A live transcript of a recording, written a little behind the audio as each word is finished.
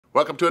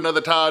Welcome to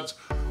another Todd's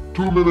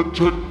 2-Minute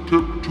Tech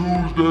Tip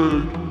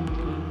Tuesday.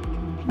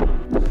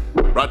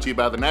 Brought to you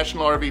by the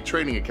National RV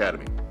Training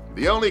Academy,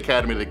 the only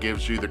academy that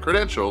gives you the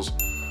credentials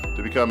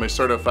to become a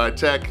certified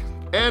tech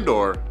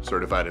and/or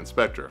certified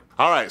inspector.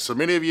 All right, so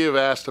many of you have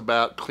asked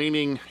about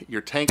cleaning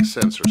your tank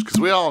sensors, because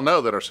we all know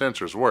that our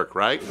sensors work,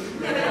 right?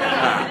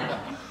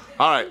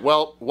 All right,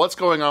 well, what's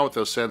going on with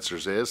those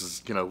sensors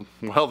is,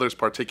 well, there's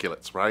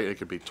particulates, right? It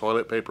could be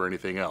toilet paper or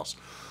anything else.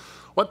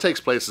 What takes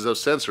place is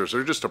those sensors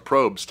are just a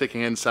probe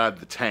sticking inside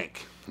the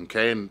tank,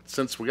 okay? And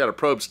since we got a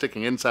probe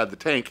sticking inside the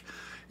tank,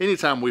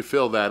 anytime we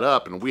fill that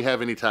up and we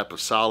have any type of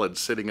solid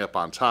sitting up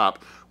on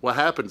top, what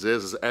happens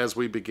is as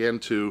we begin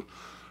to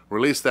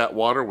release that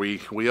water, we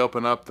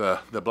open up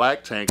the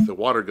black tank, the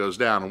water goes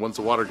down, and once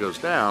the water goes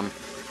down,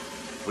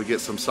 we get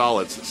some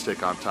solids that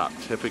stick on top.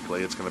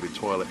 Typically, it's going to be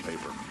toilet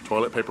paper.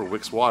 Toilet paper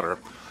wicks water,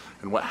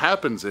 and what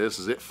happens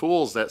is it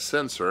fools that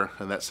sensor,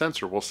 and that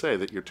sensor will say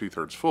that you're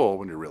 2/3 full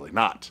when you're really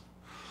not.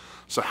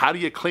 So how do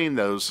you clean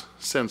those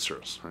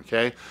sensors,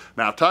 okay?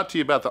 Now, I've talked to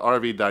you about the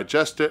RV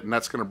Digest-It, and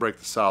that's going to break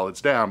the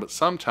solids down, but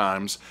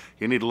sometimes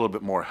you need a little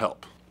bit more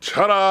help.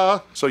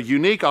 Ta-da! So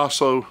Unique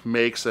also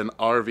makes an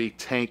RV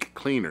tank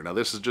cleaner. Now,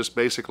 this is just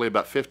basically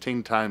about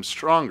 15 times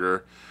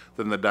stronger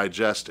than the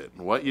Digest-It.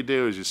 And what you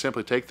do is you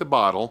simply take the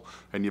bottle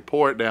and you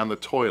pour it down the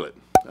toilet,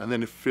 and then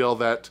you fill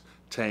that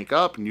tank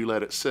up and you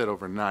let it sit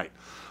overnight.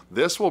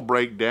 This will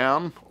break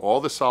down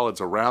all the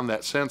solids around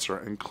that sensor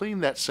and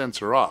clean that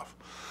sensor off.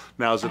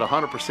 Now, is it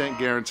 100%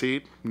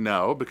 guaranteed?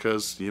 No,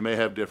 because you may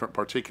have different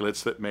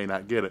particulates that may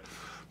not get it.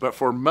 But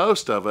for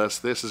most of us,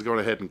 this is going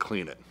ahead and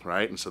clean it,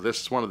 right? And so this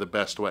is one of the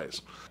best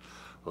ways.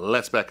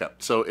 Let's back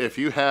up. So if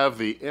you have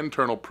the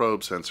internal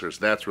probe sensors,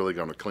 that's really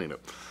going to clean it.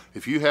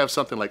 If you have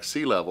something like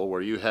sea level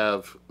where you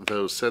have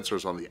those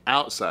sensors on the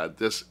outside,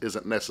 this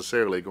isn't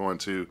necessarily going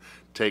to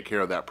take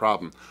care of that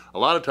problem. A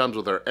lot of times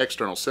with our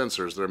external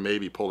sensors, they're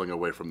maybe pulling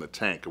away from the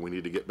tank, and we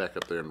need to get back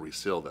up there and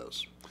reseal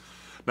those.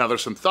 Now,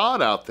 there's some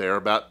thought out there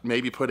about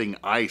maybe putting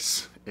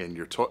ice in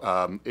your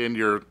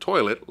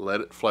toilet, let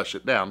it flush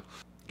it down.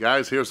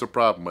 Guys, here's the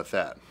problem with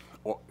that.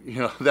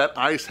 That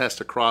ice has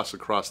to cross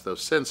across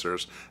those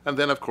sensors, and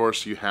then, of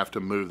course, you have to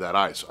move that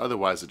ice.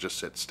 Otherwise, it just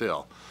sits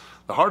still.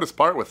 The hardest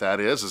part with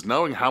that is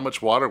knowing how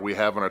much water we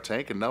have in our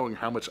tank and knowing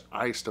how much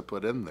ice to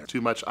put in there.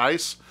 Too much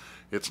ice,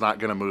 it's not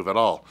going to move at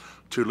all.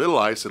 Too little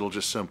ice, it'll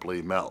just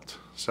simply melt.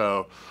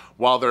 So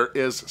while there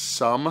is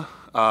some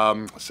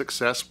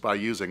success by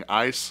using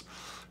ice,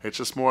 it's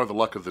just more of the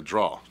luck of the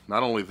draw.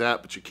 Not only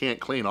that, but you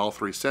can't clean all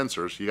three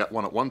sensors. You got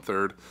one at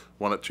 1/3,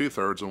 one at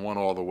 2/3, and one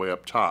all the way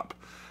up top.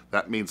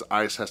 That means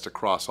ice has to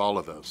cross all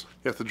of those.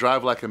 You have to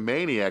drive like a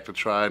maniac to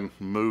try and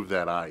move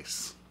that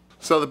ice.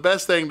 So the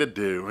best thing to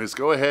do is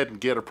go ahead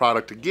and get a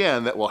product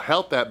again that will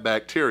help that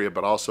bacteria,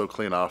 but also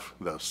clean off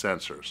those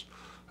sensors.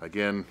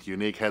 Again,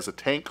 Unique has a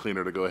tank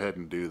cleaner to go ahead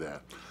and do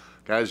that.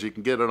 Guys, you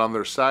can get it on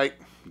their site.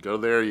 Go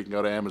there, you can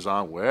go to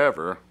Amazon,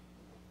 wherever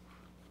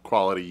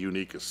quality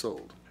Unique is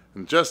sold.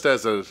 And just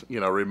as a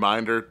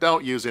reminder,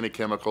 don't use any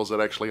chemicals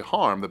that actually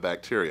harm the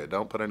bacteria.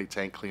 Don't put any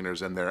tank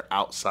cleaners in there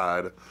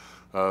outside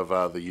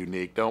of the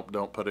Unique.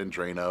 Don't put in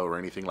Drano or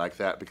anything like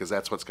that, because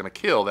that's what's going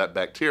to kill that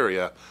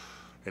bacteria,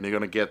 and you're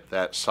going to get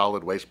that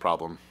solid waste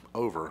problem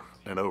over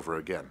and over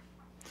again.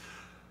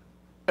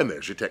 And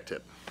there's your tech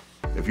tip.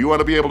 If you want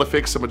to be able to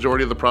fix the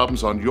majority of the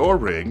problems on your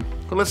rig,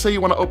 well, let's say you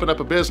want to open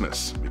up a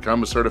business,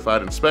 become a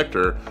certified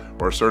inspector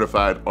or a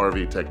certified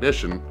RV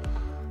technician,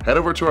 head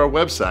over to our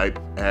website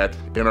at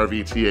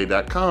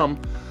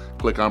nrvta.com,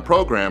 click on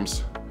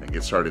programs, and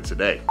get started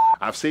today.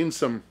 I've seen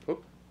some, and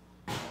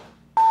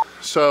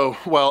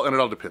it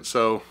all depends.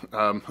 So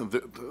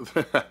through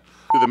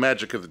the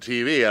magic of the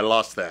TV, I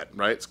lost that,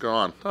 right? It's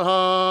gone.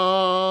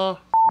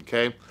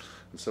 Okay,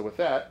 and so with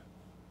that,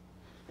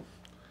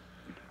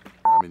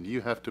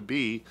 you have to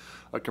be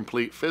a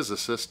complete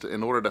physicist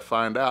in order to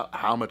find out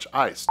how much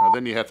ice. Now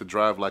then you have to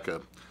drive like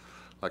a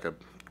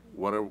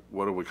what do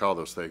we call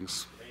those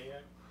things?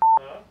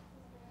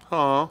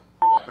 Huh?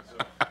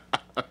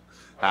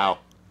 How?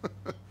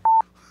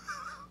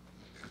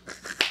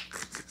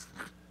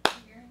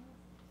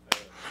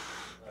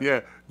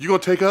 Yeah, you gonna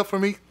take up for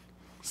me?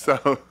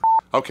 So,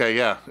 okay,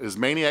 yeah. Is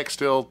maniac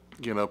still,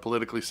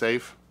 politically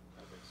safe?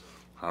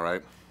 All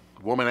right.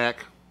 Womanac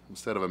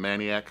instead of a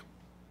maniac.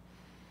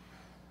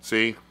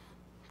 See?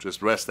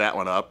 Just rest that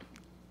one up.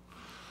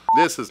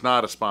 This is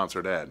not a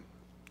sponsored ad.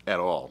 At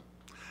all.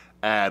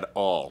 At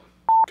all.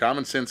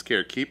 Common sense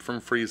care. Keep from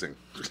freezing.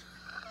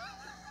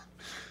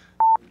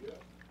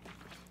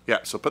 Yeah,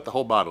 so put the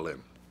whole bottle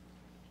in.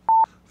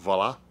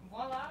 Voila.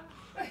 Voila.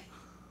 Okay.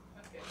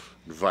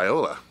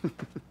 Viola.